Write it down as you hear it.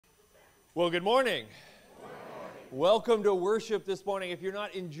Well, good morning. Welcome to worship this morning. If you're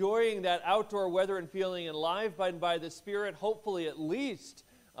not enjoying that outdoor weather and feeling alive by the Spirit, hopefully at least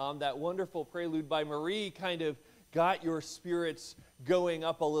that wonderful prelude by Marie kind of got your spirits going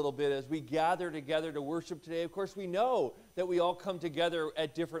up a little bit as we gather together to worship today. Of course, we know that we all come together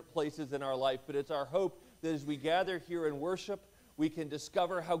at different places in our life, but it's our hope that as we gather here and worship, we can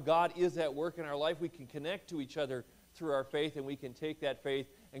discover how God is at work in our life. We can connect to each other through our faith, and we can take that faith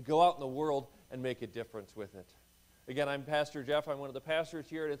and go out in the world and make a difference with it. Again, I'm Pastor Jeff. I'm one of the pastors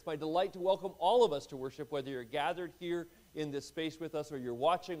here, and it's my delight to welcome all of us to worship, whether you're gathered here in this space with us or you're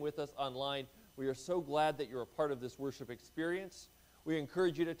watching with us online. We are so glad that you're a part of this worship experience. We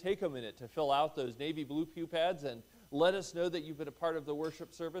encourage you to take a minute to fill out those navy blue pew pads and let us know that you've been a part of the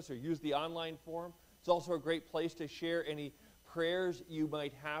worship service or use the online form. It's also a great place to share any prayers you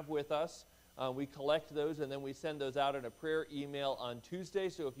might have with us. We collect those and then we send those out in a prayer email on Tuesday.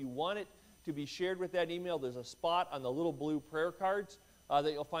 So if you want it to be shared with that email, there's a spot on the little blue prayer cards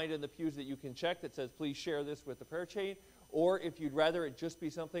that you'll find in the pews that you can check that says, please share this with the prayer chain. Or if you'd rather it just be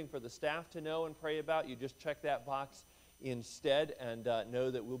something for the staff to know and pray about, you just check that box instead and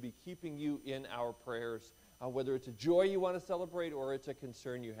know that we'll be keeping you in our prayers. Whether it's a joy you want to celebrate or it's a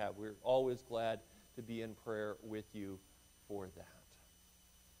concern you have, we're always glad to be in prayer with you for that.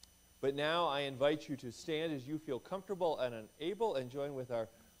 But now I invite you to stand as you feel comfortable and able and join with our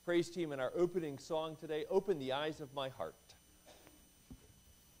praise team in our opening song today, Open the Eyes of My Heart.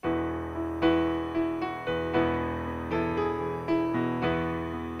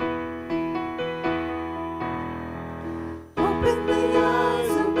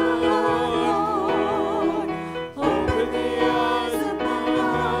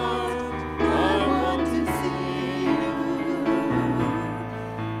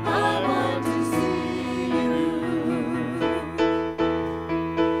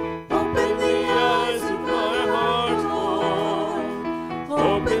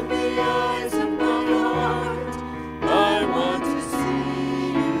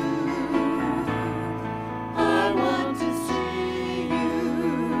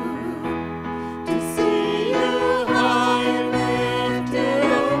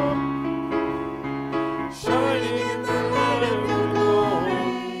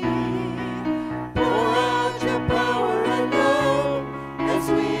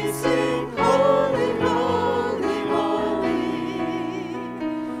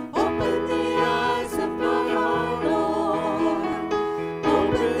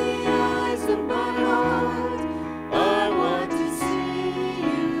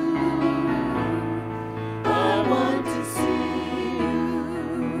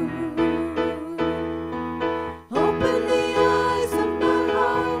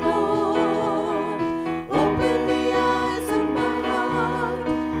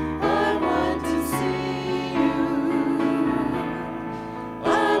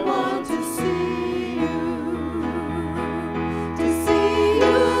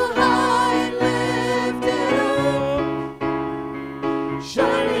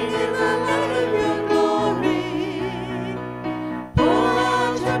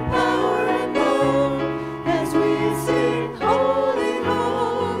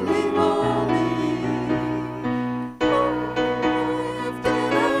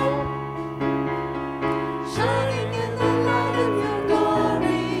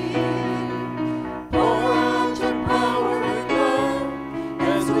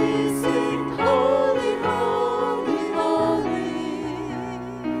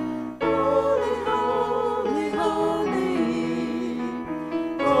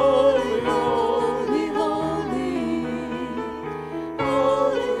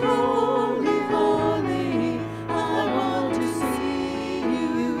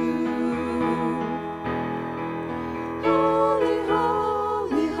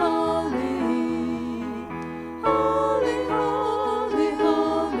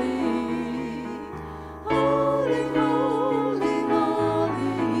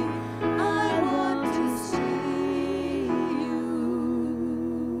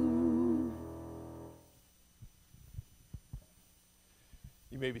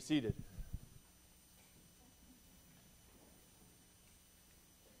 You may be seated.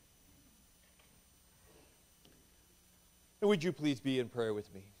 And would you please be in prayer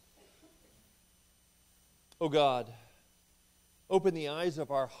with me? Oh God, open the eyes of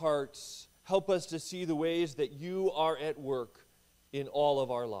our hearts. Help us to see the ways that you are at work in all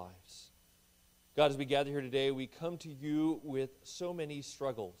of our lives. God, as we gather here today, we come to you with so many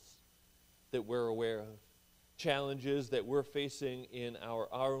struggles that we're aware of, challenges that we're facing in our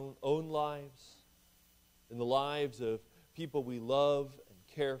own lives, in the lives of people we love and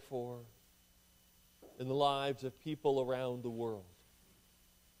care for, in the lives of people around the world.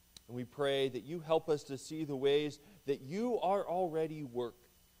 And we pray that you help us to see the ways that you are already work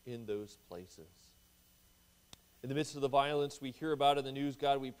in those places. In the midst of the violence we hear about in the news,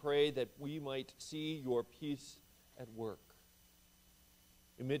 God, we pray that we might see your peace at work.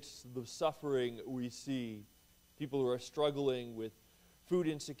 Amidst the suffering we see, people who are struggling with food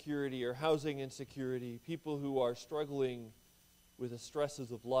insecurity or housing insecurity, people who are struggling with the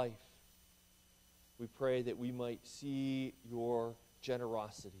stresses of life, we pray that we might see your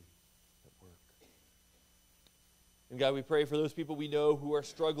generosity at work. And God, we pray for those people we know who are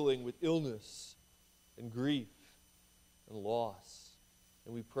struggling with illness and grief and loss.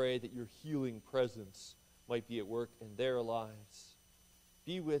 And we pray that your healing presence might be at work in their lives.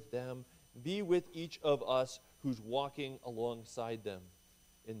 Be with them. Be with each of us who's walking alongside them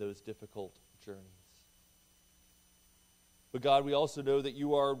in those difficult journeys. But God, we also know that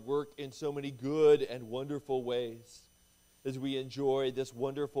you are at work in so many good and wonderful ways. As we enjoy this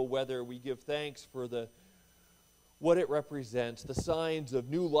wonderful weather, we give thanks for what it represents, the signs of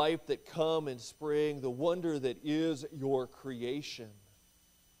new life that come in spring, the wonder that is your creation.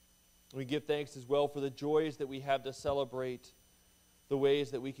 We give thanks as well for the joys that we have to celebrate, the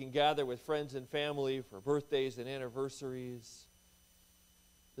ways that we can gather with friends and family for birthdays and anniversaries,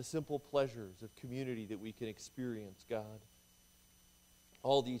 the simple pleasures of community that we can experience, God.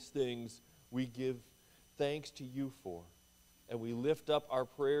 All these things we give thanks to you for, and we lift up our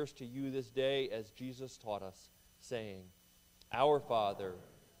prayers to you this day as Jesus taught us, saying, Our Father,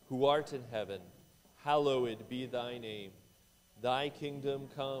 who art in heaven, hallowed be thy name. Thy kingdom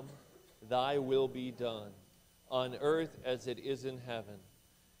come, thy will be done, on earth as it is in heaven.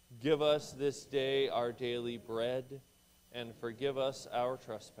 Give us this day our daily bread, and forgive us our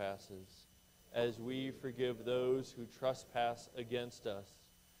trespasses, as we forgive those who trespass against us.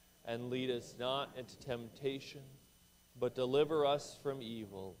 And lead us not into temptation, but deliver us from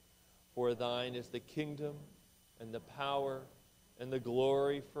evil. For thine is the kingdom, and the power, and the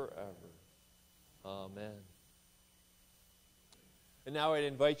glory forever. Amen. And now I'd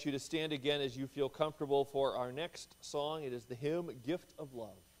invite you to stand again as you feel comfortable for our next song. It is the hymn, Gift of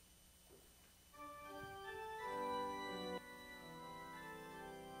Love.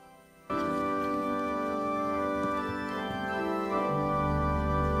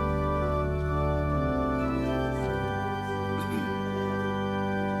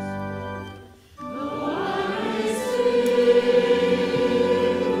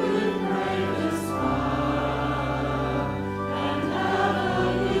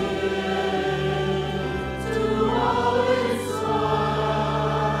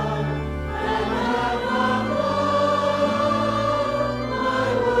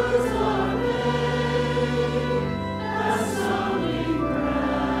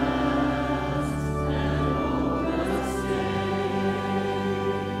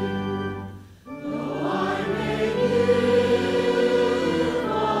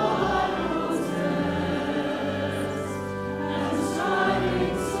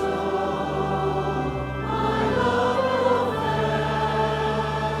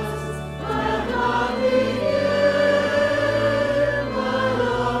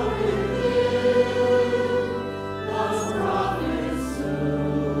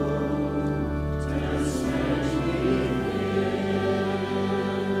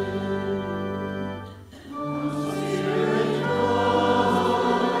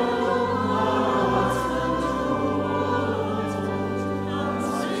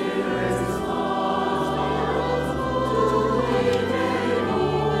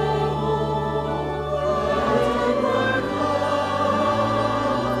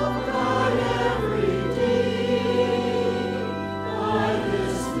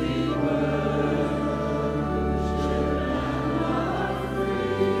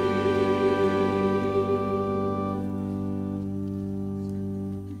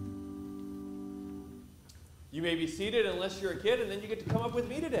 You may be seated unless you're a kid, and then you get to come up with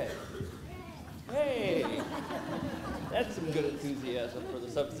me today. Hey, that's some good enthusiasm for the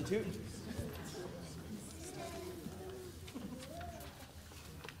substitute.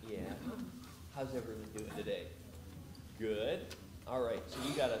 Yeah, how's everyone doing today? Good. All right, so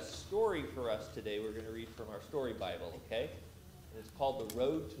you got a story for us today. We're going to read from our story Bible, okay? And it's called The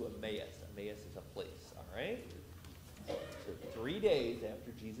Road to Emmaus. Emmaus is a place, all right? So 3 days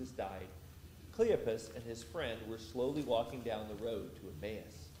after Jesus died, Cleopas and his friend were slowly walking down the road to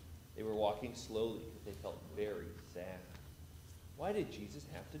Emmaus. They were walking slowly because they felt very sad. Why did Jesus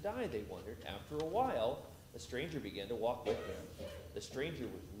have to die, they wondered. After a while, a stranger began to walk with them. The stranger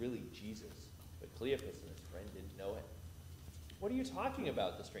was really Jesus, but Cleopas and his friend didn't know it. What are you talking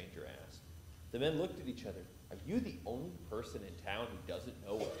about? The stranger asked. The men looked at each other. Are you the only person in town who doesn't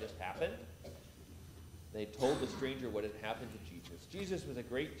know what just happened? They told the stranger what had happened to Jesus. Jesus was a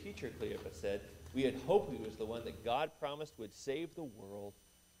great teacher, Cleopas said. We had hoped he was the one that God promised would save the world,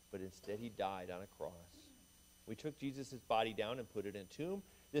 but instead he died on a cross. We took Jesus' body down and put it in a tomb.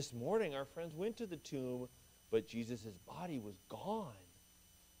 This morning our friends went to the tomb, but Jesus' body was gone.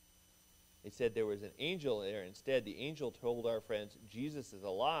 They said there was an angel there. Instead, the angel told our friends, Jesus is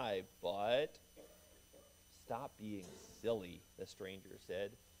alive, but... Stop being silly, the stranger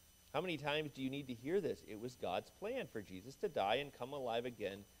said. How many times do you need to hear this? It was God's plan for Jesus to die and come alive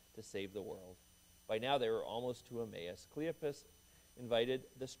again to save the world. By now they were almost to Emmaus. Cleopas invited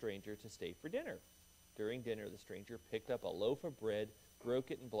the stranger to stay for dinner. During dinner, the stranger picked up a loaf of bread,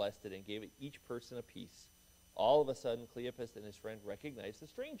 broke it and blessed it, and gave it each person a piece. All of a sudden, Cleopas and his friend recognized the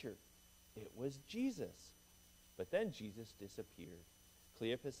stranger. It was Jesus. But then Jesus disappeared.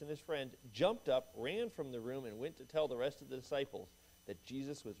 Cleopas and his friend jumped up, ran from the room, and went to tell the rest of the disciples that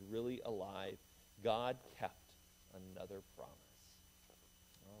Jesus was really alive. God kept another promise.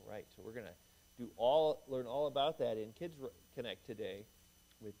 All right, so we're going to learn all about that in Kids Connect today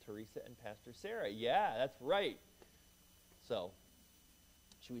with Teresa and Pastor Sarah. Yeah, that's right. So,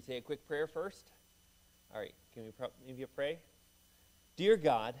 should we say a quick prayer first? All right, can we maybe pray? Dear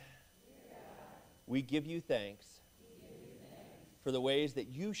God, we give you thanks for the ways that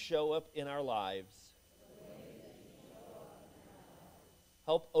you show up in our lives.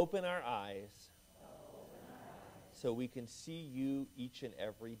 Help open our eyes so we can see you each and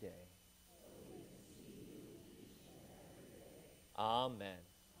every day. Amen.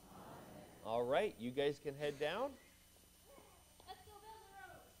 All right, you guys can head down.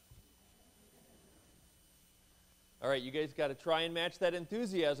 All right, you guys got to try and match that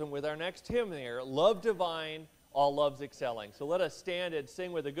enthusiasm with our next hymn there, Love Divine, All Loves Excelling. So let us stand and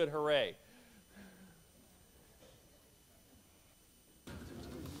sing with a good hooray.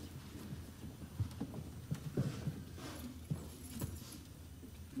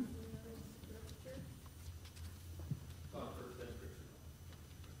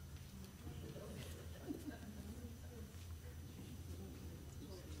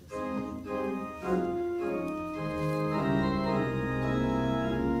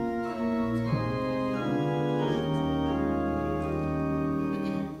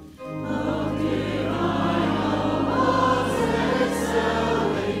 Oh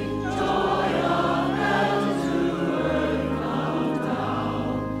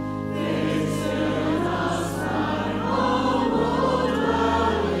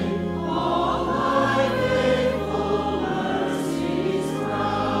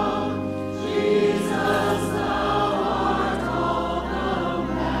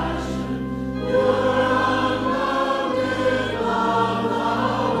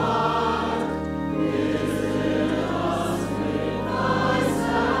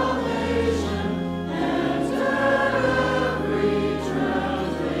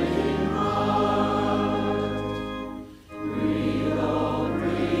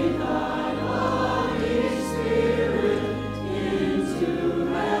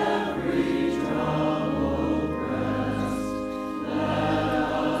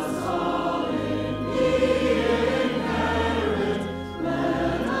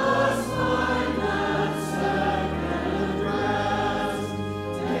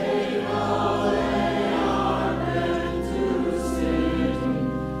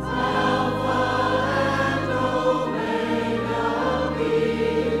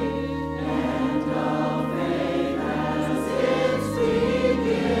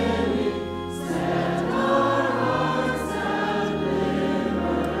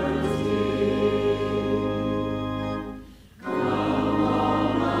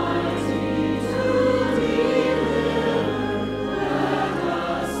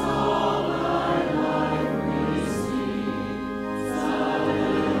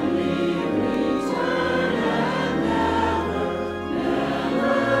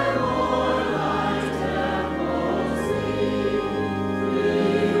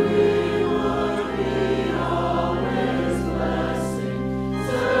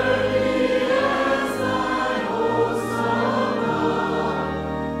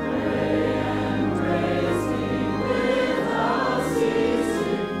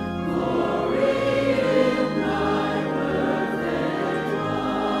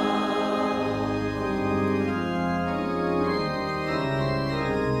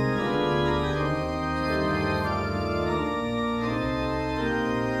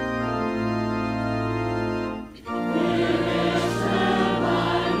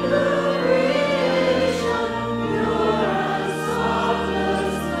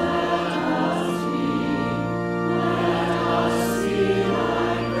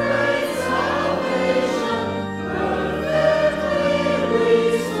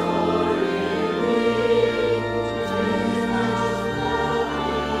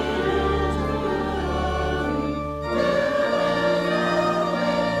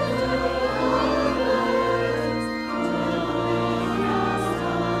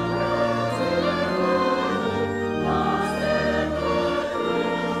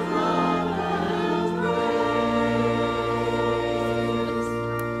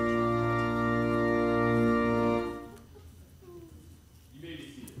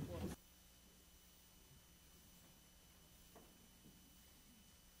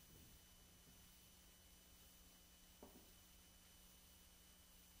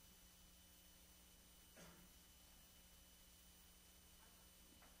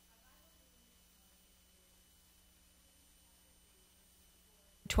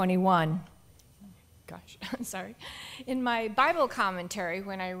 21. Gosh, sorry. In my Bible commentary,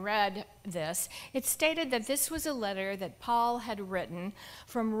 when I read this, it stated that this was a letter that Paul had written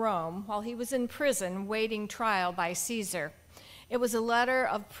from Rome while he was in prison waiting trial by Caesar. It was a letter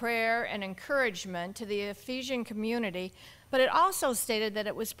of prayer and encouragement to the Ephesian community, but it also stated that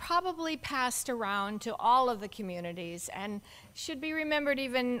it was probably passed around to all of the communities and should be remembered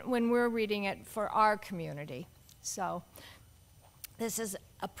even when we're reading it for our community. So this is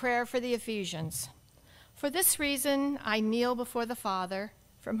a prayer for the Ephesians. For this reason, I kneel before the Father,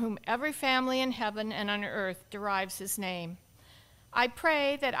 from whom every family in heaven and on earth derives his name. I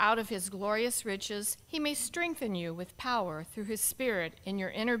pray that out of his glorious riches he may strengthen you with power through his Spirit in your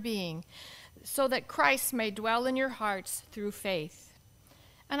inner being, so that Christ may dwell in your hearts through faith.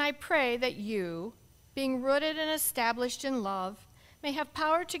 And I pray that you, being rooted and established in love, may have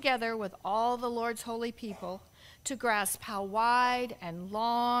power together with all the Lord's holy people to grasp how wide and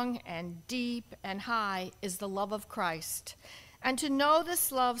long and deep and high is the love of Christ, and to know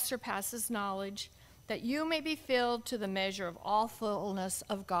this love surpasses knowledge, that you may be filled to the measure of all fullness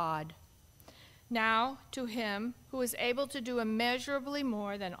of God. Now, to him who is able to do immeasurably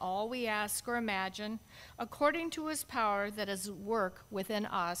more than all we ask or imagine, according to his power that is at work within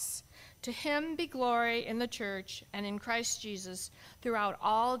us, to him be glory in the church and in Christ Jesus throughout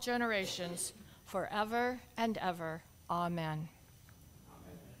all generations, forever and ever. Amen.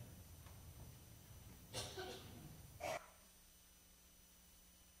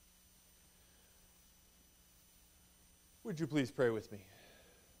 Would you please pray with me?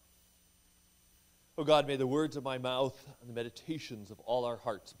 Oh God, may the words of my mouth and the meditations of all our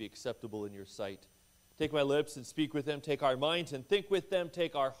hearts be acceptable in your sight. Take my lips and speak with them. Take our minds and think with them.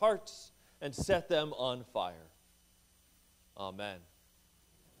 Take our hearts and set them on fire. Amen.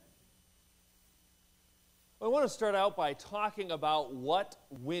 I want to start out by talking about what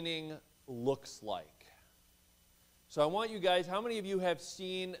winning looks like. So I want you guys, how many of you have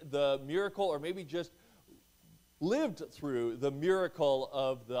seen the miracle, or maybe just lived through the miracle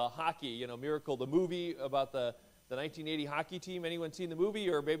of the hockey, Miracle, the movie about the 1980 hockey team? Anyone seen the movie,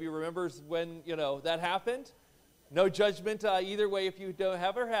 or maybe remembers when, that happened? No judgment either way if you don't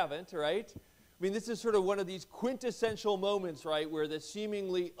have or haven't, right? I mean, this is sort of one of these quintessential moments, right, where the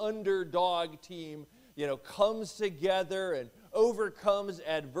seemingly underdog team, comes together and overcomes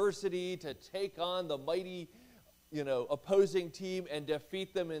adversity to take on the mighty, opposing team and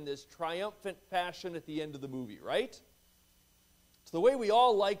defeat them in this triumphant fashion at the end of the movie, right? It's the way we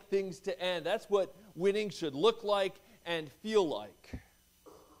all like things to end. That's what winning should look like and feel like.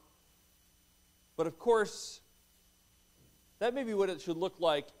 But of course, that may be what it should look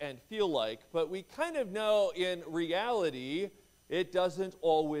like and feel like, but we kind of know in reality it doesn't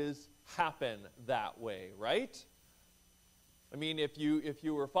always happen that way, right? I mean, if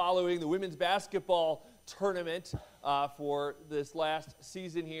you were following the women's basketball tournament for this last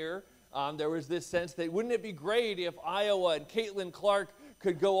season here, there was this sense that wouldn't it be great if Iowa and Caitlin Clark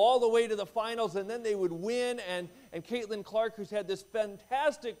could go all the way to the finals and then they would win, and Caitlin Clark, who's had this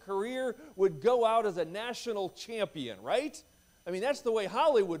fantastic career, would go out as a national champion, right? I mean, that's the way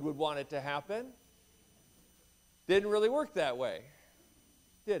Hollywood would want it to happen. Didn't really work that way,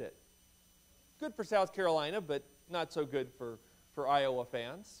 did it? Good for South Carolina, but not so good for Iowa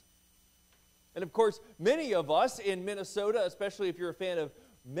fans. And of course, many of us in Minnesota, especially if you're a fan of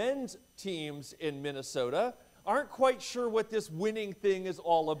men's teams in Minnesota, aren't quite sure what this winning thing is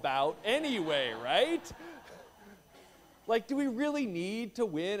all about anyway, right? Like, do we really need to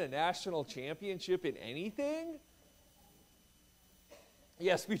win a national championship in anything?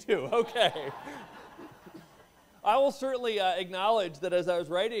 Yes, we do. Okay. I will certainly acknowledge that as I was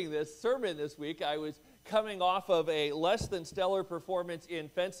writing this sermon this week, I was coming off of a less than stellar performance in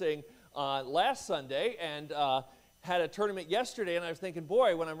fencing last Sunday, and had a tournament yesterday, and I was thinking,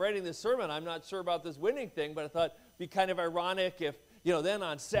 boy, when I'm writing this sermon, I'm not sure about this winning thing, but I thought it'd be kind of ironic if, then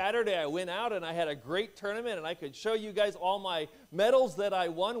on Saturday I went out and I had a great tournament and I could show you guys all my medals that I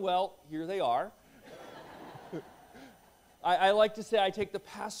won. Well, here they are. I like to say I take the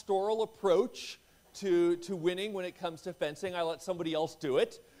pastoral approach to winning when it comes to fencing. I let somebody else do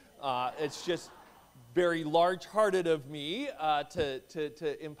it. It's just very large-hearted of me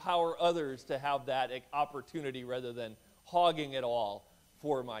to empower others to have that opportunity rather than hogging it all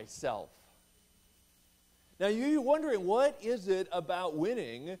for myself. Now, you're wondering, what is it about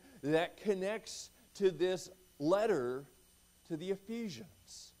winning that connects to this letter to the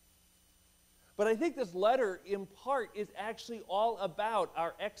Ephesians? But I think this letter, in part, is actually all about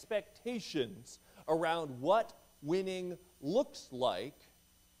our expectations around what winning looks like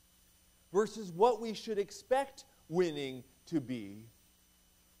versus what we should expect winning to be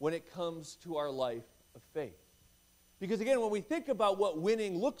when it comes to our life of faith. Because again, when we think about what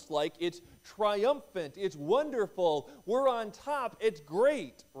winning looks like, it's triumphant, it's wonderful, we're on top, it's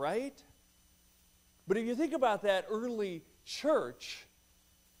great, right? But if you think about that early church,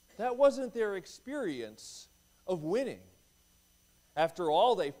 that wasn't their experience of winning. After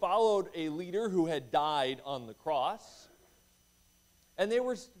all, they followed a leader who had died on the cross, and they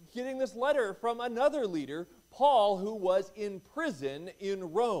were getting this letter from another leader, Paul, who was in prison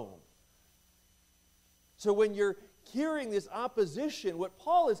in Rome. So when you're hearing this opposition, what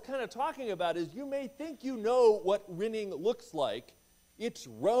Paul is kind of talking about is you may think you know what winning looks like. It's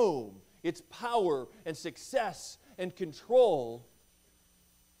Rome, it's power and success and control.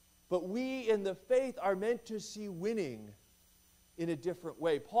 But we in the faith are meant to see winning in a different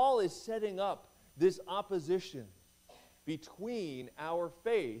way. Paul is setting up this opposition between our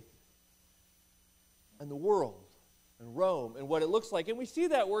faith and the world and Rome and what it looks like. And we see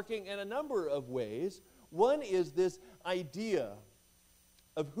that working in a number of ways. One is this idea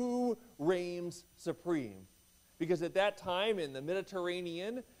of who reigns supreme. Because at that time in the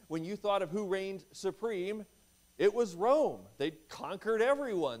Mediterranean, when you thought of who reigned supreme, it was Rome. They conquered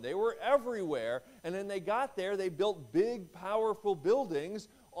everyone. They were everywhere. And then they got there, they built big, powerful buildings,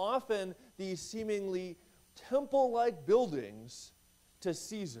 often these seemingly temple-like buildings to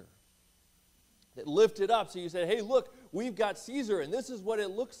Caesar that lifted up. So you said, hey, look, we've got Caesar, and this is what it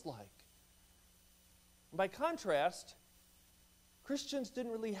looks like. By contrast, Christians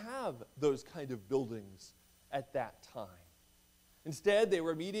didn't really have those kind of buildings at that time. Instead, they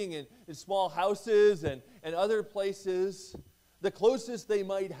were meeting in small houses and other places. The closest they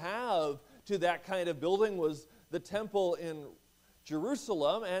might have to that kind of building was the temple in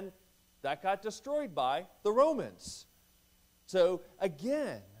Jerusalem, and that got destroyed by the Romans. So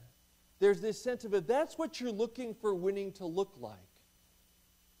again, there's this sense of if that's what you're looking for winning to look like,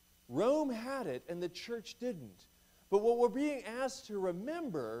 Rome had it and the church didn't. But what we're being asked to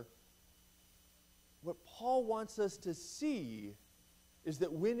remember, what Paul wants us to see, is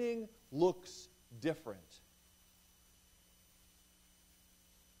that winning looks different.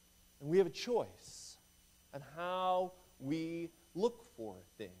 And we have a choice on how we look for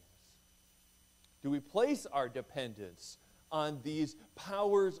things. Do we place our dependence on these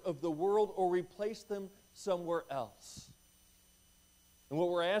powers of the world, or we place them somewhere else? And what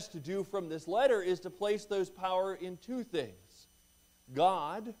we're asked to do from this letter is to place those power in two things: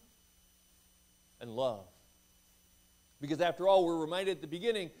 God and love. Because after all, we're reminded at the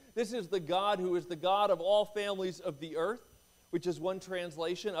beginning, this is the God who is the God of all families of the earth, which is one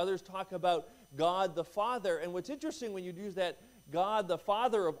translation. Others talk about God the Father. And what's interesting when you use that God the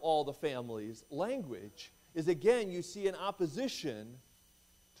Father of all the families language is, again, you see an opposition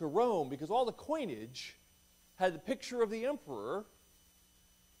to Rome, because all the coinage had a picture of the emperor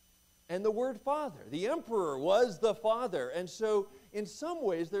and the word Father. The emperor was the Father. And so, in some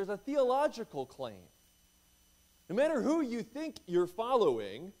ways, there's a theological claim. No matter who you think you're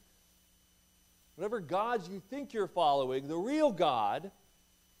following, whatever gods you think you're following, the real God,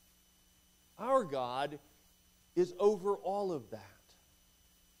 our God, is over all of that.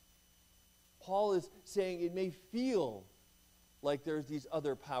 Paul is saying it may feel like there's these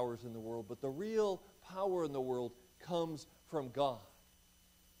other powers in the world, but the real power in the world comes from God.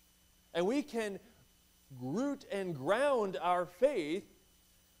 And we can root and ground our faith.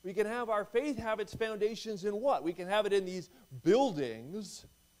 We can have our faith have its foundations in what? We can have it in these buildings,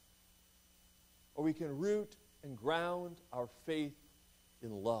 or we can root and ground our faith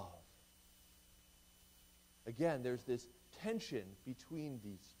in love. Again, there's this tension between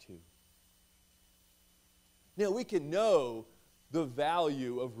these two. Now, we can know the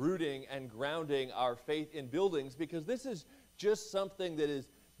value of rooting and grounding our faith in buildings because this is just something that is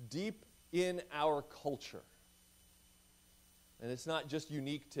deep in our culture. And it's not just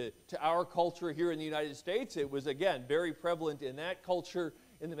unique to our culture here in the United States. It was, again, very prevalent in that culture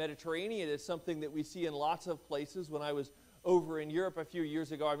in the Mediterranean. It's something that we see in lots of places. When I was over in Europe a few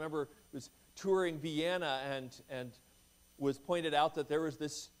years ago, I remember I was touring Vienna and was pointed out that there was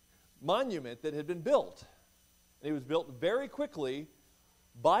this monument that had been built. And it was built very quickly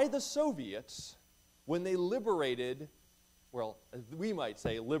by the Soviets when they liberated, well, we might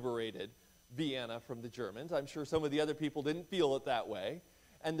say liberated Vienna from the Germans. I'm sure some of the other people didn't feel it that way.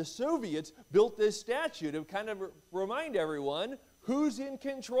 And the Soviets built this statue to kind of remind everyone who's in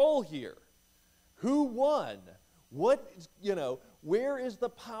control here. Who won? What, where is the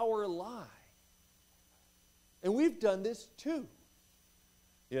power lie? And we've done this too.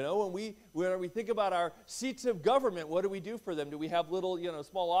 You know, when we think about our seats of government, what do we do for them? Do we have little,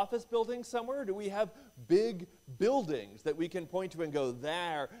 small office buildings somewhere? Do we have big buildings that we can point to and go,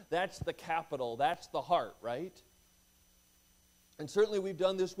 there, that's the capital, that's the heart, right? And certainly we've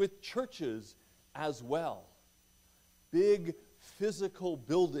done this with churches as well. Big physical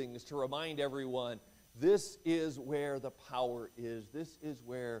buildings to remind everyone, this is where the power is. This is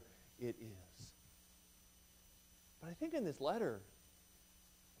where it is. But I think in this letter,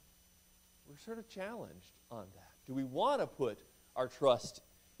 we're sort of challenged on that. Do we want to put our trust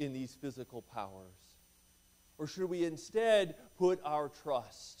in these physical powers? Or should we instead put our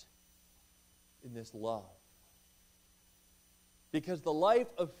trust in this love? Because the life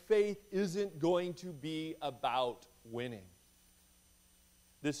of faith isn't going to be about winning.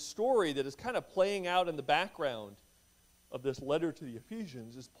 This story that is kind of playing out in the background of this letter to the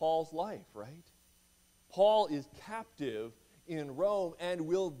Ephesians is Paul's life, right? Paul is captive in Rome and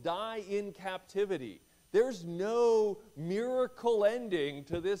will die in captivity. There's no miracle ending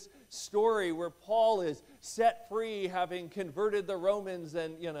to this story where Paul is set free having converted the Romans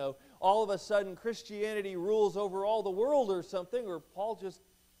and, all of a sudden Christianity rules over all the world or something, or Paul just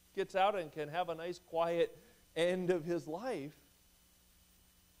gets out and can have a nice quiet end of his life.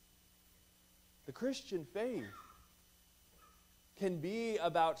 The Christian faith can be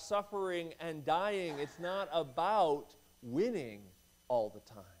about suffering and dying. It's not about winning all the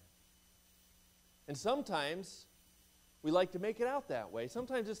time. And sometimes we like to make it out that way.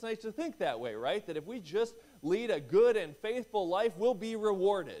 Sometimes it's nice to think that way, right? That if we just lead a good and faithful life, we'll be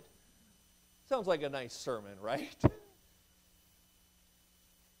rewarded. Sounds like a nice sermon, right?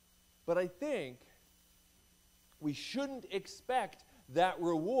 But I think we shouldn't expect that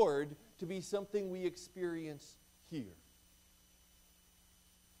reward to be something we experience here.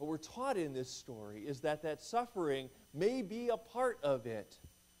 What we're taught in this story is that suffering may be a part of it.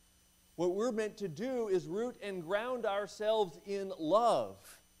 What we're meant to do is root and ground ourselves in love.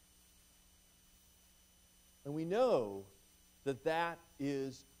 And we know that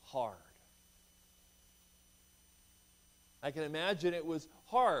is hard. I can imagine it was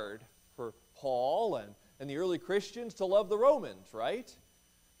hard for Paul and the early Christians to love the Romans, right?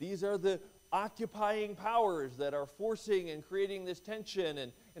 These are the occupying powers that are forcing and creating this tension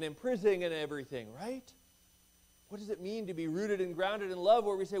and imprisoning and everything, right? What does it mean to be rooted and grounded in love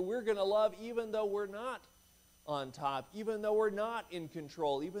where we say we're going to love even though we're not on top, even though we're not in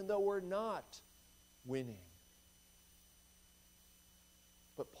control, even though we're not winning?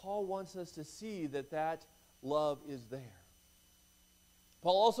 But Paul wants us to see that love is there.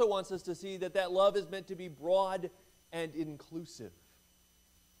 Paul also wants us to see that love is meant to be broad and inclusive.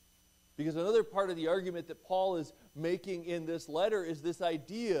 Because another part of the argument that Paul is making in this letter is this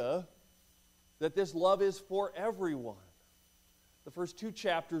idea that this love is for everyone. The first 2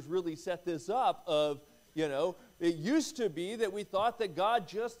 chapters really set this up of, it used to be that we thought that God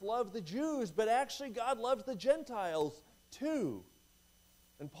just loved the Jews, but actually God loves the Gentiles too.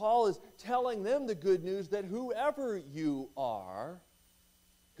 And Paul is telling them the good news that whoever you are,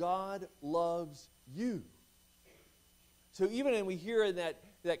 God loves you. So even when we hear in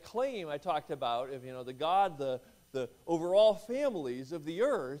that claim I talked about of, the God, the overall families of the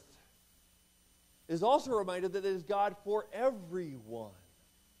earth, is also reminded that it is God for everyone.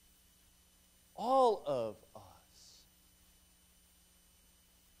 All of us.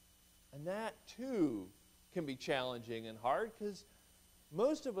 And that too can be challenging and hard because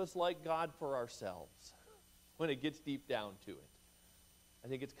most of us like God for ourselves when it gets deep down to it. I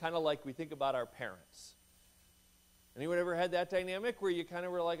think it's kind of like we think about our parents. Anyone ever had that dynamic where you kind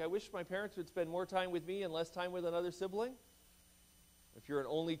of were like, I wish my parents would spend more time with me and less time with another sibling? If you're an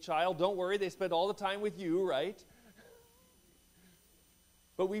only child, don't worry, they spend all the time with you, right?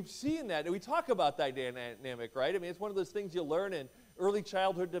 But we've seen that, and we talk about that dynamic, right? I mean, it's one of those things you learn in early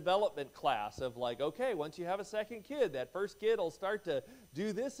childhood development class of like, okay, once you have a second kid, that first kid will start to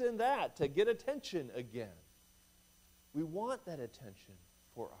do this and that to get attention again. We want that attention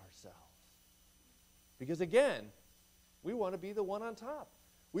for ourselves. Because again, we want to be the one on top.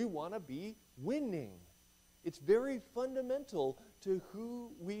 We want to be winning. It's very fundamental to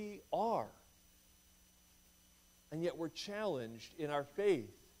who we are. And yet we're challenged in our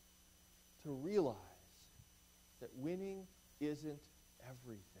faith to realize that winning isn't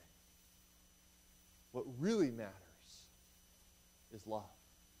everything. What really matters is love.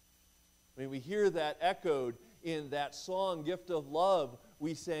 I mean, we hear that echoed in that song, Gift of Love,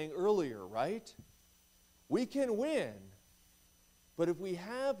 we sang earlier, right? We can win, but if we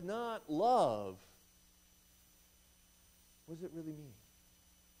have not love, what does it really mean?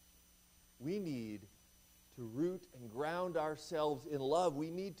 We need to to root and ground ourselves in love. We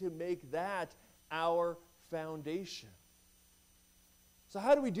need to make that our foundation. So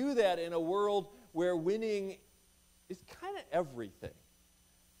how do we do that in a world where winning is kind of everything?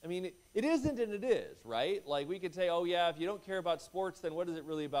 I mean, it isn't and it is, right? Like we could say, oh yeah, if you don't care about sports, then what is it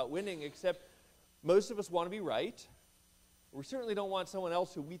really about winning? Except most of us want to be right. We certainly don't want someone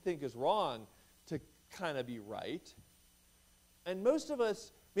else who we think is wrong to kind of be right. And most of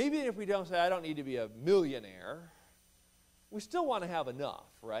us, maybe if we don't say, I don't need to be a millionaire, we still want to have enough,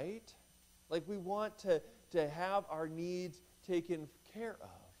 right? Like we want to have our needs taken care of.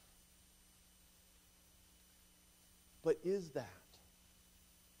 But is that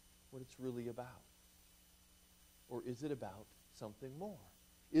what it's really about? Or is it about something more?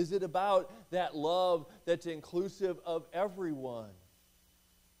 Is it about that love that's inclusive of everyone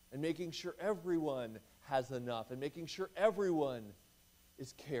and making sure everyone has enough and making sure everyone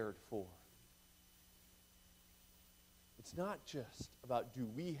is cared for? It's not just about do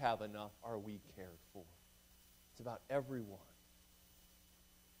we have enough, are we cared for? It's about everyone.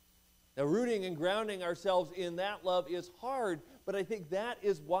 Now, rooting and grounding ourselves in that love is hard, but I think that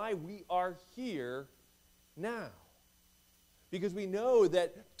is why we are here now. Because we know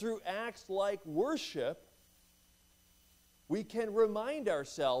that through acts like worship, we can remind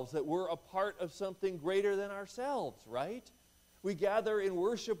ourselves that we're a part of something greater than ourselves, right? We gather in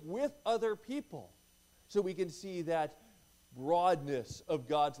worship with other people so we can see that broadness of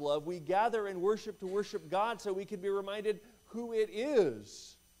God's love. We gather in worship to worship God so we can be reminded who it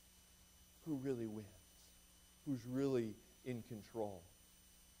is who really wins, who's really in control.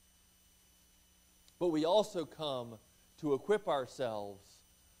 But we also come to equip ourselves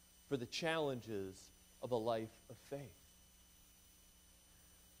for the challenges of a life of faith.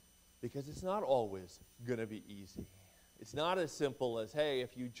 Because it's not always going to be easy. It's not as simple as, hey,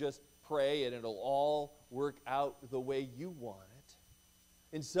 if you just pray and it'll all work out the way you want it.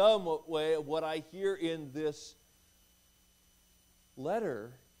 In some way, what I hear in this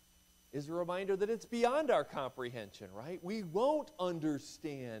letter is a reminder that it's beyond our comprehension, right? We won't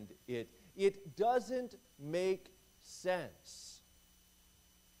understand it. It doesn't make sense.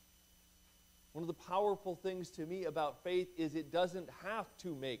 One of the powerful things to me about faith is it doesn't have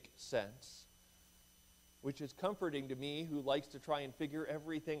to make sense, which is comforting to me who likes to try and figure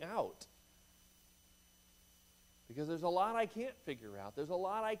everything out. Because there's a lot I can't figure out. There's a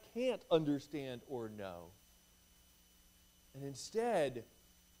lot I can't understand or know. And instead,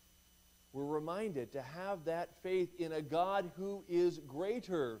 we're reminded to have that faith in a God who is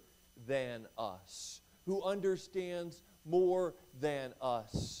greater than us, who understands more than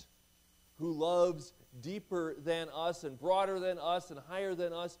us, who loves deeper than us and broader than us and higher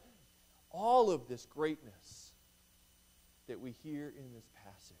than us. All of this greatness that we hear in this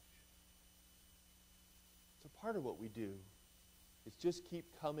passage. So part of what we do is just keep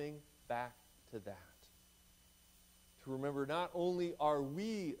coming back to that. To remember not only are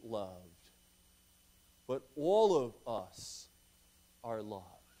we loved, but all of us are loved.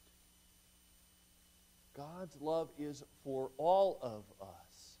 God's love is for all of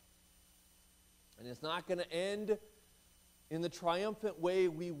us. And it's not going to end in the triumphant way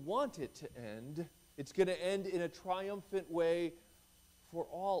we want it to end. It's going to end in a triumphant way for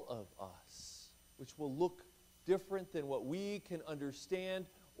all of us, which will look different than what we can understand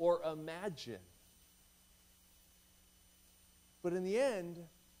or imagine. But in the end,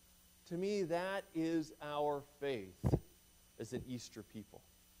 to me, that is our faith as an Easter people.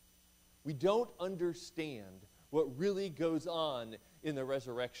 We don't understand what really goes on in the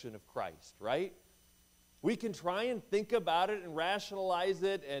resurrection of Christ, right? We can try and think about it and rationalize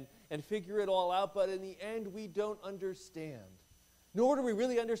it and figure it all out, but in the end, we don't understand. Nor do we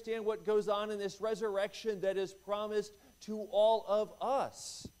really understand what goes on in this resurrection that is promised to all of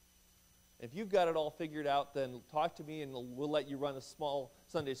us. If you've got it all figured out, then talk to me and we'll let you run a small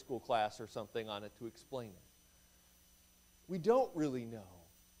Sunday school class or something on it to explain it. We don't really know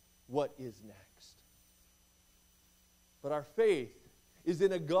what is next. But our faith is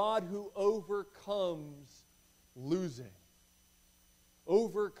in a God who overcomes losing,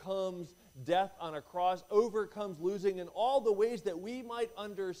 overcomes death on a cross, overcomes losing in all the ways that we might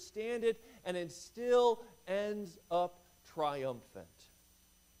understand it, and it still ends up triumphant.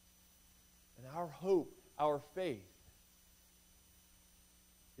 And our hope, our faith,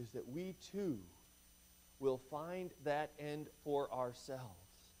 is that we too will find that end for ourselves.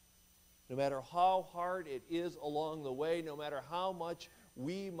 No matter how hard it is along the way, no matter how much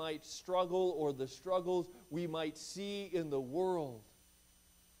we might struggle or the struggles we might see in the world,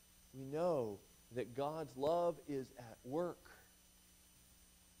 we know that God's love is at work.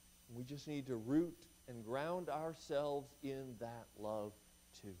 We just need to root and ground ourselves in that love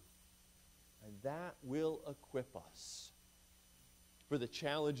too. And that will equip us for the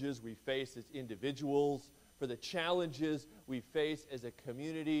challenges we face as individuals, for the challenges we face as a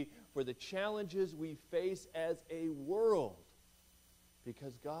community, for the challenges we face as a world,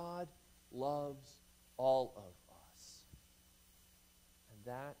 because God loves all of us. And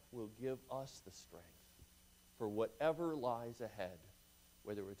that will give us the strength for whatever lies ahead,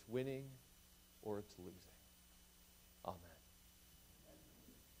 whether it's winning or it's losing. Amen.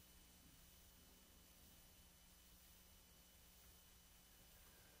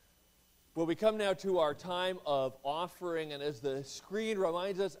 Well, we come now to our time of offering, and as the screen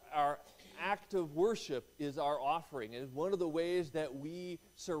reminds us, our act of worship is our offering. And one of the ways that we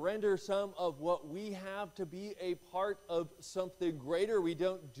surrender some of what we have to be a part of something greater. We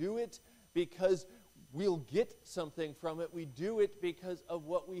don't do it because we'll get something from it. We do it because of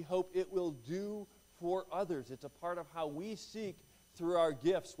what we hope it will do for others. It's a part of how we seek through our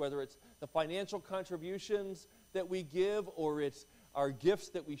gifts, whether it's the financial contributions that we give or it's our gifts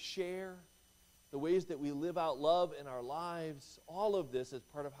that we share, the ways that we live out love in our lives. All of this is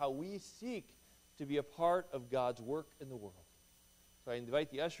part of how we seek to be a part of God's work in the world. So I invite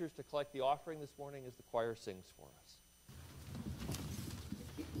the ushers to collect the offering this morning as the choir sings for us.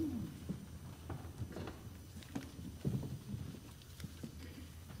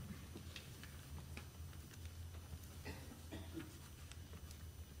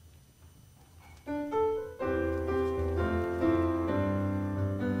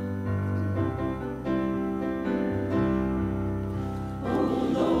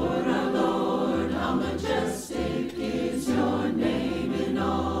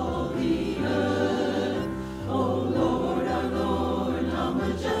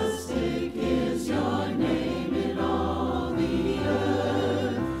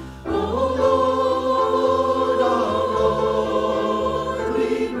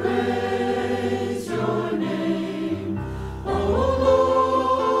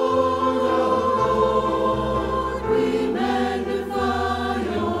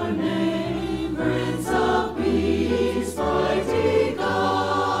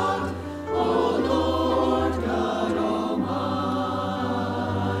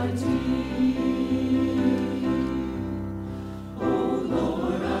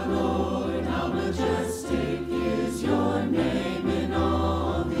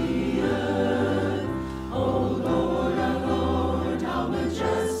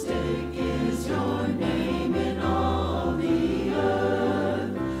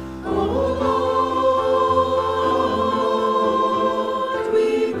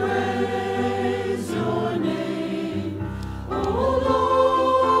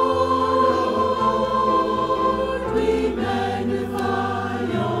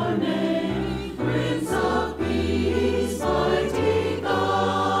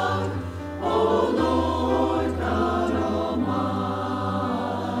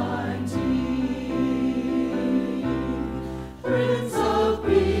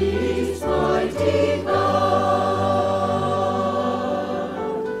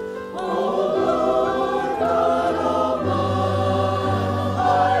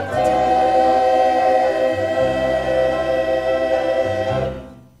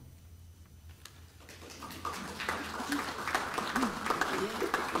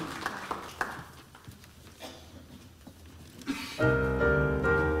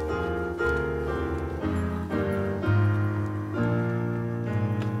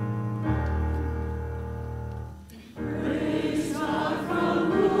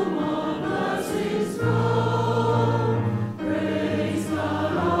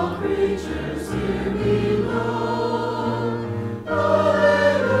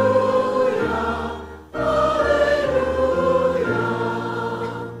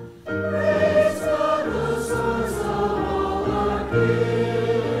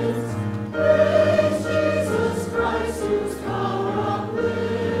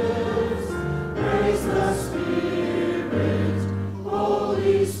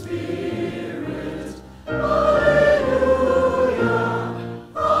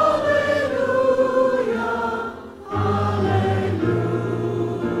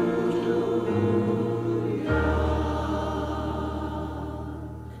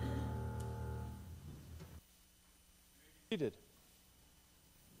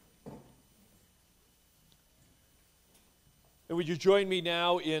 And would you join me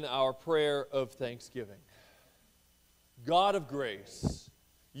now in our prayer of thanksgiving? God of grace,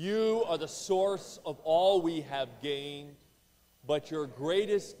 you are the source of all we have gained, but your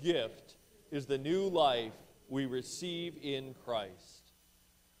greatest gift is the new life we receive in Christ.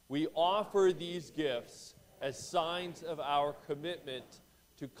 We offer these gifts as signs of our commitment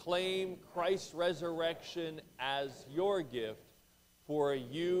to claim Christ's resurrection as your gift, for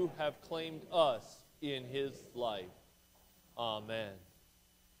you have claimed us in his life. Amen.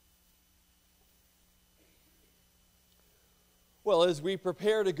 Well, as we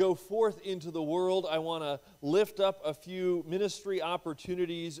prepare to go forth into the world, I want to lift up a few ministry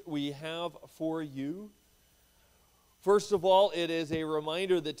opportunities we have for you. First of all, it is a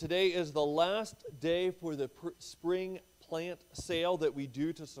reminder that today is the last day for the spring plant sale that we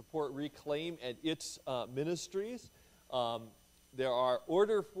do to support Reclaim and its ministries. There are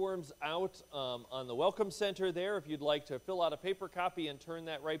order forms out on the Welcome Center there. If you'd like to fill out a paper copy and turn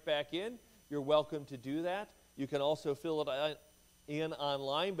that right back in, you're welcome to do that. You can also fill it in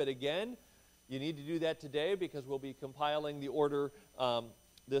online, but again, you need to do that today because we'll be compiling the order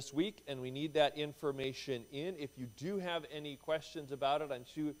this week, and we need that information in. If you do have any questions about it, I'm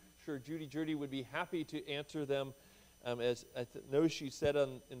sure Judy would be happy to answer them. As I know she said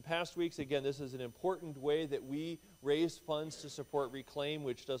in past weeks, again, this is an important way that we raise funds to support Reclaim,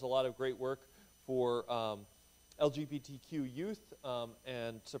 which does a lot of great work for LGBTQ youth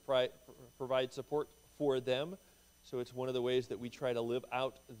and provide support for them. So it's one of the ways that we try to live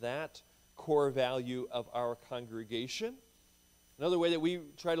out that core value of our congregation. Another way that we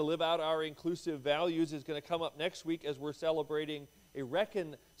try to live out our inclusive values is going to come up next week as we're celebrating a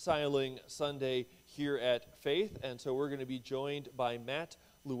Reconciling Sunday here at Faith. And so we're going to be joined by Matt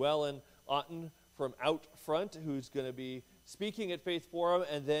Lewellyn-Otten from OutFront, who's going to be speaking at Faith Forum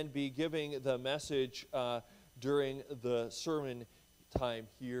and then be giving the message during the sermon time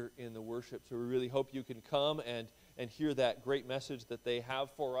here in the worship. So we really hope you can come and hear that great message that they have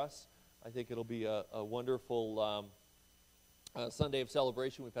for us. I think it'll be a wonderful Sunday of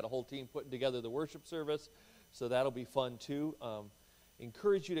celebration. We've had a whole team putting together the worship service, so that'll be fun too.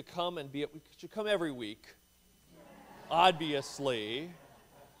 Encourage you to come and we should come every week, obviously.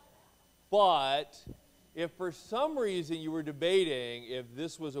 But if for some reason you were debating if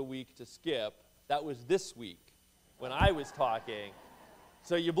this was a week to skip, that was this week when I was talking.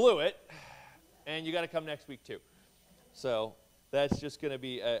 So you blew it, and you got to come next week too. So that's just going to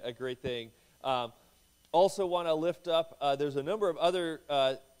be a great thing. Also want to lift up, there's a number of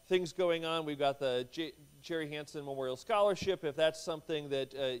other things going on. We've got the Jerry Hansen Memorial Scholarship, if that's something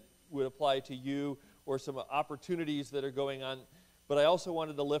that would apply to you, or some opportunities that are going on. But I also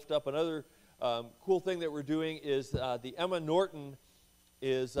wanted to lift up another cool thing that we're doing is the Emma Norton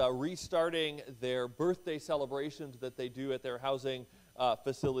is restarting their birthday celebrations that they do at their housing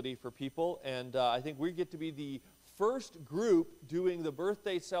facility for people. And I think we get to be the first group doing the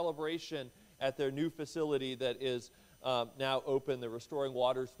birthday celebration at their new facility that is now open, the Restoring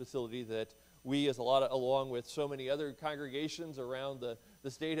Waters facility that we, along with so many other congregations around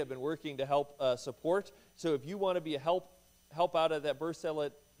the state, have been working to help support. So if you want to be a help out at that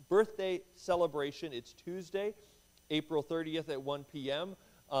birthday celebration, it's Tuesday, April 30th at 1 p.m.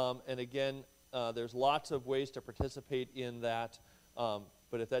 And again, there's lots of ways to participate in that.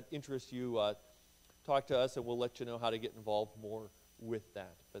 But if that interests you, talk to us and we'll let you know how to get involved more with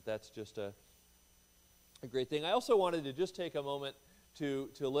that. But that's just a great thing. I also wanted to just take a moment to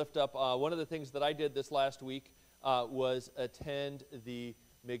lift up one of the things that I did this last week was attend the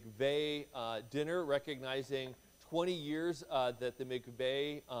McVeigh dinner, recognizing 20 years that the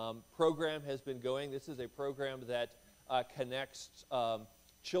McVeigh program has been going. This is a program that connects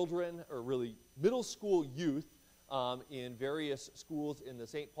children, or really middle school youth, in various schools in the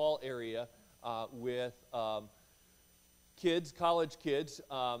St. Paul area with kids, college kids,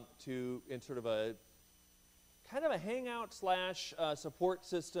 in sort of a kind of a hangout / support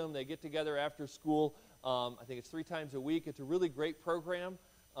system. They get together after school. I think it's 3 times a week. It's a really great program.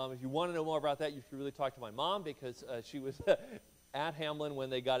 If you want to know more about that, you should really talk to my mom, because she was at Hamlin when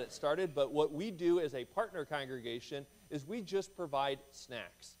they got it started. But what we do as a partner congregation is we just provide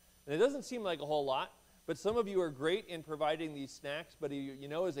snacks. And it doesn't seem like a whole lot, but some of you are great in providing these snacks. But you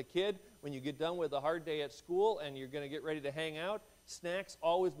know, as a kid, when you get done with a hard day at school and you're going to get ready to hang out, snacks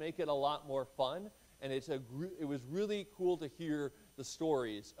always make it a lot more fun. And it was really cool to hear the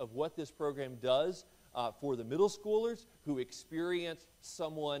stories of what this program does for the middle schoolers who experience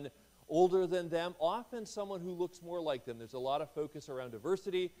someone older than them, often someone who looks more like them. There's a lot of focus around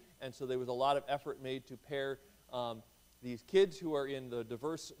diversity, and so there was a lot of effort made to pair these kids who are in the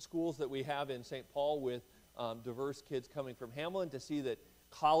diverse schools that we have in St. Paul with diverse kids coming from Hamlin, to see that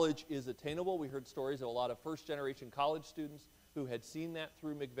college is attainable. We heard stories of a lot of first-generation college students who had seen that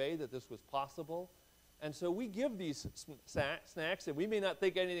through McVeigh, that this was possible. And so we give these snacks, and we may not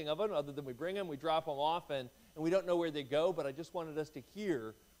think anything of them other than we bring them, we drop them off, and we don't know where they go, but I just wanted us to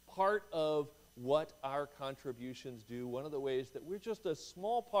hear part of what our contributions do. One of the ways that we're just a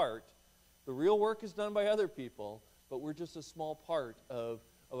small part. The real work is done by other people, but we're just a small part of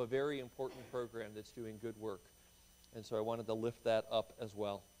a very important program that's doing good work. And so I wanted to lift that up as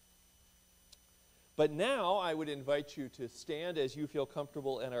well. But now I would invite you to stand as you feel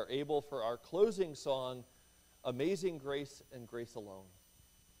comfortable and are able for our closing song, Amazing Grace and Grace Alone.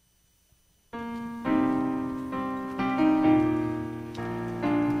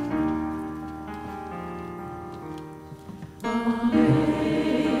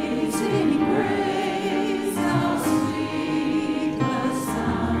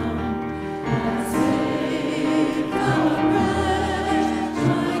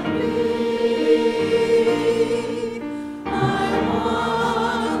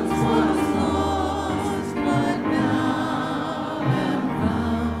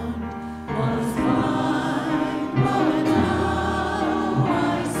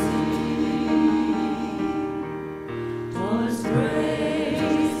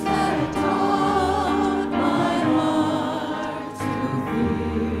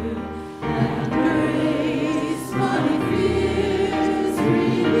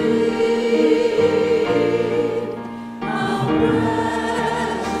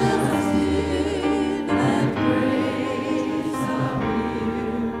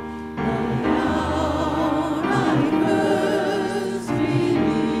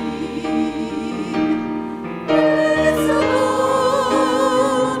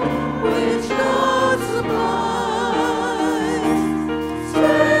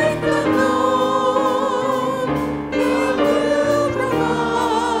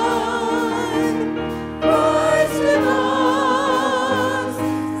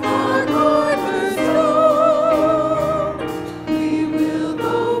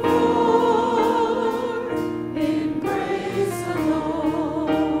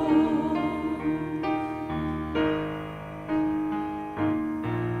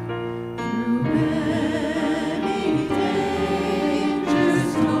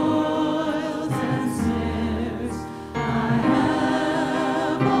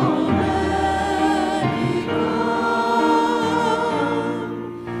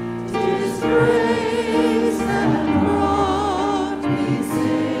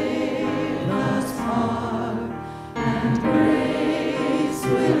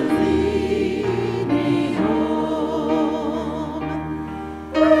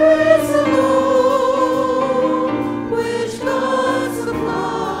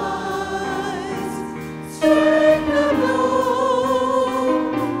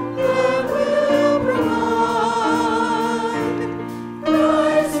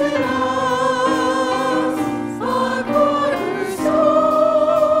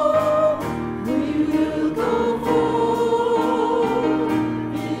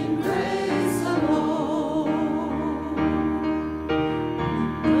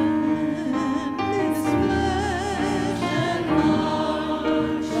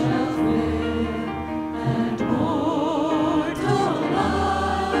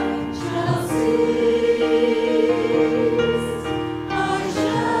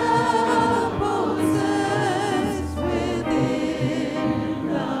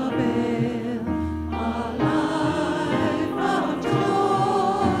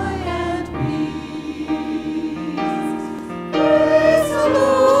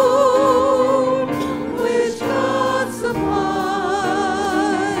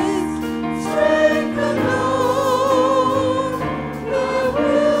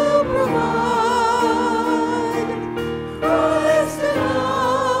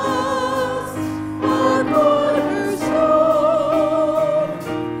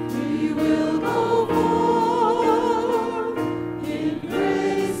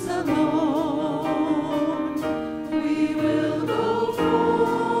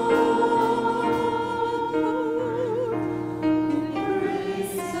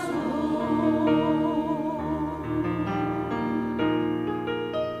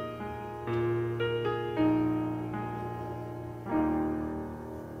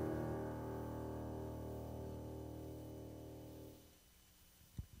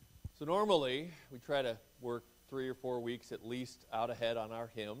 So normally, we try to work 3 or 4 weeks at least out ahead on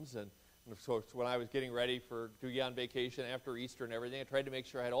our hymns. And of course, when I was getting ready to be on vacation after Easter and everything, I tried to make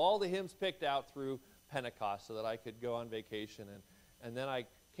sure I had all the hymns picked out through Pentecost so that I could go on vacation. And then I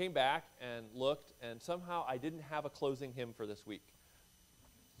came back and looked, and somehow I didn't have a closing hymn for this week.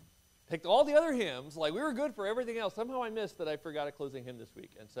 Picked all the other hymns, like we were good for everything else. Somehow I missed that I forgot a closing hymn this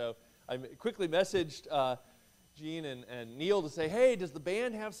week. And so I quickly messaged Jeanne and Neil to say, hey, does the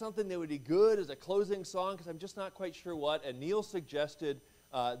band have something that would be good as a closing song? Because I'm just not quite sure what. And Neil suggested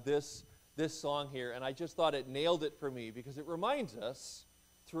this song here, and I just thought it nailed it for me because it reminds us,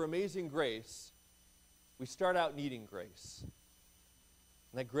 through amazing grace, we start out needing grace.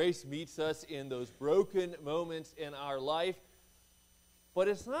 And that grace meets us in those broken moments in our life. But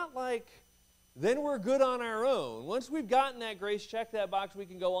it's not like then we're good on our own. Once we've gotten that grace, check that box, we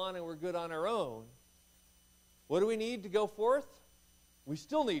can go on and we're good on our own. What do we need to go forth? We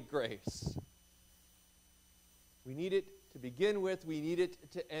still need grace. We need it to begin with. We need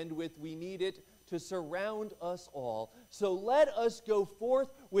it to end with. We need it to surround us all. So let us go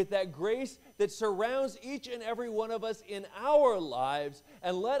forth with that grace that surrounds each and every one of us in our lives,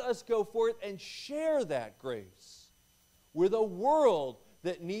 and let us go forth and share that grace with a world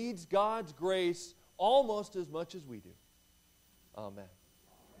that needs God's grace almost as much as we do. Amen.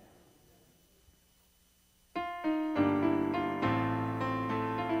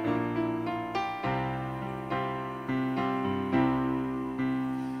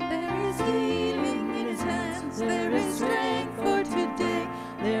 There is strength for today.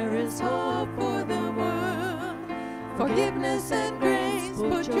 There is hope for the world. Forgiveness and grace.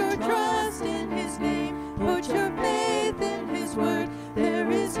 Put your trust in His name. Put your faith in His word.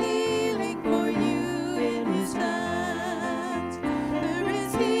 There is healing for you in His hands. There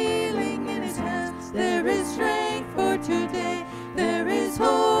is healing in His hands. There is strength for today. There is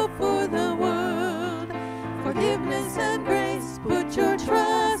hope for the world. Forgiveness and grace. Put your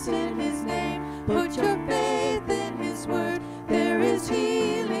trust in His name. Put your faith in His word. There is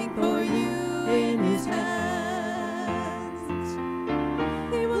healing for you in His hands.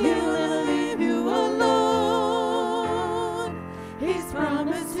 He will never leave you alone. He's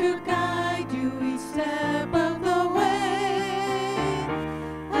promised to guide you each step of the way.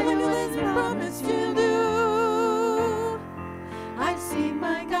 I know His promise He'll do. I've seen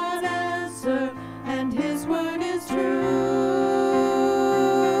my God answer, and His word is true.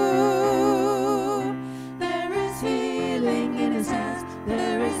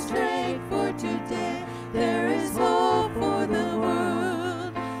 There is strength for today. There is hope for the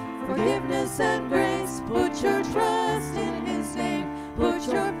world. Forgiveness and grace. Put your trust in His name. Put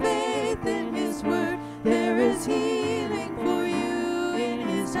your faith in His word. There is healing for you in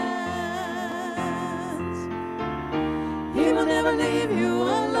His hands. He will never leave you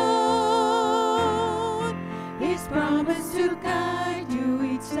alone. He's promised to guide you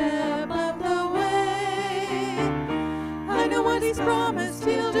each step of the way. I know what He's promised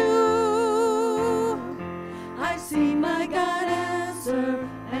He'll do. I've seen my God answer,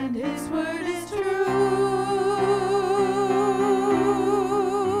 and His word is true.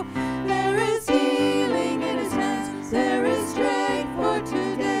 There is healing in His hands. There is strength for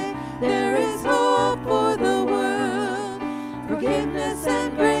today. There is hope for the world. Forgiveness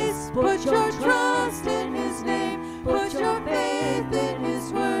and grace. Put your trust in His name. Put your faith in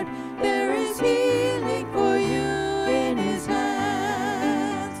His word. There is healing for you in His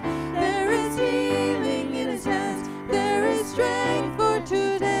hands. There is healing in His hands. There is strength for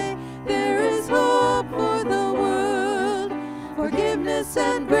today. There is hope for the world. Forgiveness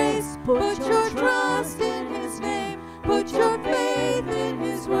and grace. Put your